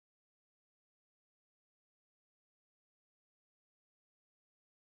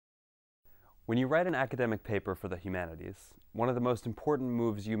When you write an academic paper for the humanities, one of the most important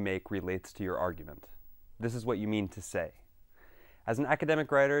moves you make relates to your argument. This is what you mean to say. As an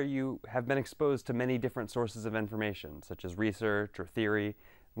academic writer, you have been exposed to many different sources of information, such as research or theory,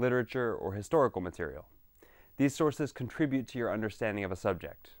 literature, or historical material. These sources contribute to your understanding of a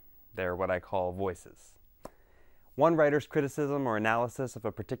subject. They're what I call voices. One writer's criticism or analysis of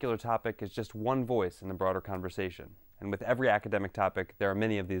a particular topic is just one voice in the broader conversation, and with every academic topic, there are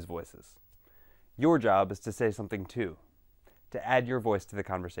many of these voices. Your job is to say something too, to add your voice to the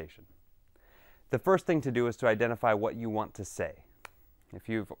conversation. The first thing to do is to identify what you want to say. If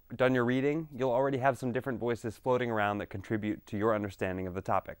you've done your reading, you'll already have some different voices floating around that contribute to your understanding of the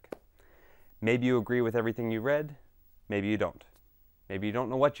topic. Maybe you agree with everything you read, maybe you don't. Maybe you don't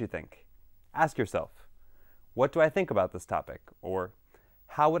know what you think. Ask yourself, what do I think about this topic? Or,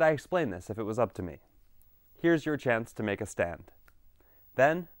 how would I explain this if it was up to me? Here's your chance to make a stand.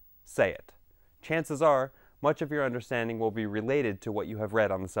 Then, say it. Chances are, much of your understanding will be related to what you have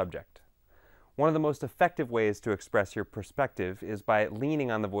read on the subject. One of the most effective ways to express your perspective is by leaning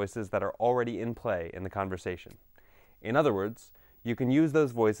on the voices that are already in play in the conversation. In other words, you can use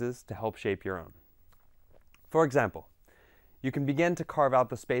those voices to help shape your own. For example, you can begin to carve out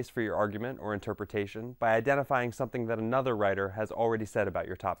the space for your argument or interpretation by identifying something that another writer has already said about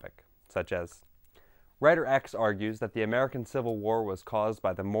your topic, such as, Writer X argues that the American Civil War was caused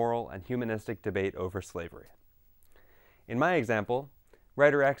by the moral and humanistic debate over slavery. In my example,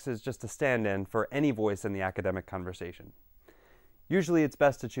 Writer X is just a stand-in for any voice in the academic conversation. Usually it's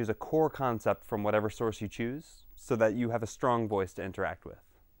best to choose a core concept from whatever source you choose so that you have a strong voice to interact with.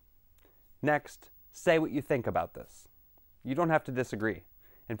 Next, say what you think about this. You don't have to disagree.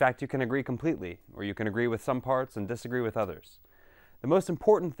 In fact, you can agree completely, or you can agree with some parts and disagree with others. The most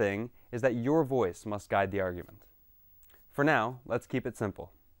important thing is that your voice must guide the argument. For now, let's keep it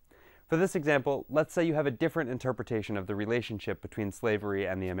simple. For this example, let's say you have a different interpretation of the relationship between slavery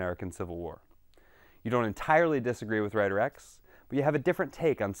and the American Civil War. You don't entirely disagree with Writer X, but you have a different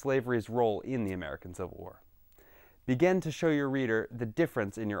take on slavery's role in the American Civil War. Begin to show your reader the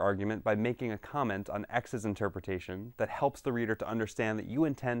difference in your argument by making a comment on X's interpretation that helps the reader to understand that you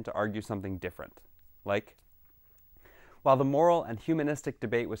intend to argue something different. Like, while the moral and humanistic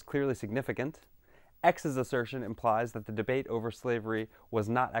debate was clearly significant, X's assertion implies that the debate over slavery was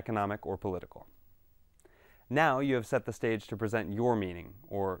not economic or political. Now you have set the stage to present your meaning,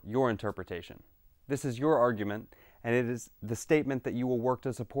 or your interpretation. This is your argument, and it is the statement that you will work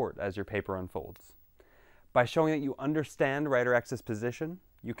to support as your paper unfolds. By showing that you understand Writer X's position,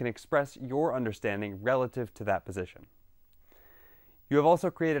 you can express your understanding relative to that position. You have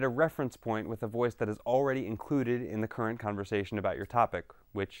also created a reference point with a voice that is already included in the current conversation about your topic,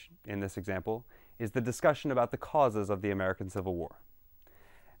 which, in this example, is the discussion about the causes of the American Civil War.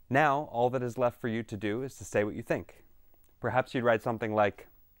 Now, all that is left for you to do is to say what you think. Perhaps you'd write something like,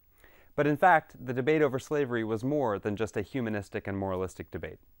 but in fact, the debate over slavery was more than just a humanistic and moralistic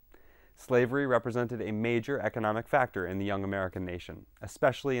debate. Slavery represented a major economic factor in the young American nation,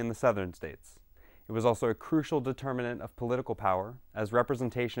 especially in the southern states. It was also a crucial determinant of political power, as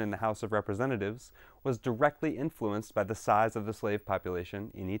representation in the House of Representatives was directly influenced by the size of the slave population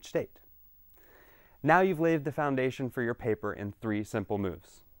in each state. Now you've laid the foundation for your paper in 3 simple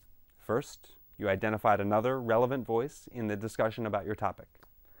moves. First, you identified another relevant voice in the discussion about your topic.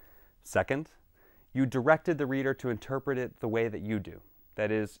 Second, you directed the reader to interpret it the way that you do.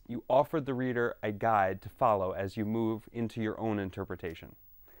 That is, you offered the reader a guide to follow as you move into your own interpretation.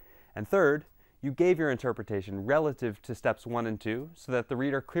 And third, you gave your interpretation relative to steps 1 and 2 so that the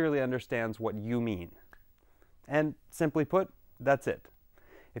reader clearly understands what you mean. And simply put, that's it.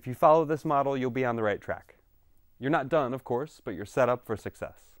 If you follow this model, you'll be on the right track. You're not done, of course, but you're set up for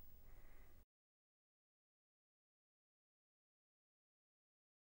success.